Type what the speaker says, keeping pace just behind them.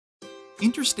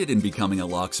Interested in becoming a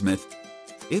locksmith?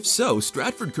 If so,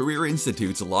 Stratford Career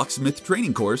Institute's Locksmith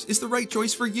training course is the right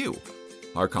choice for you.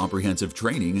 Our comprehensive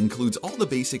training includes all the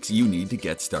basics you need to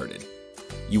get started.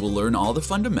 You will learn all the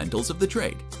fundamentals of the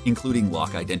trade, including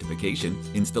lock identification,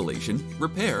 installation,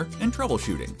 repair, and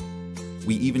troubleshooting.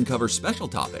 We even cover special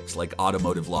topics like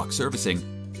automotive lock servicing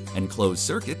and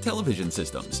closed-circuit television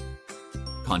systems.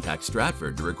 Contact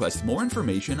Stratford to request more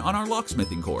information on our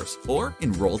locksmithing course or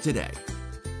enroll today.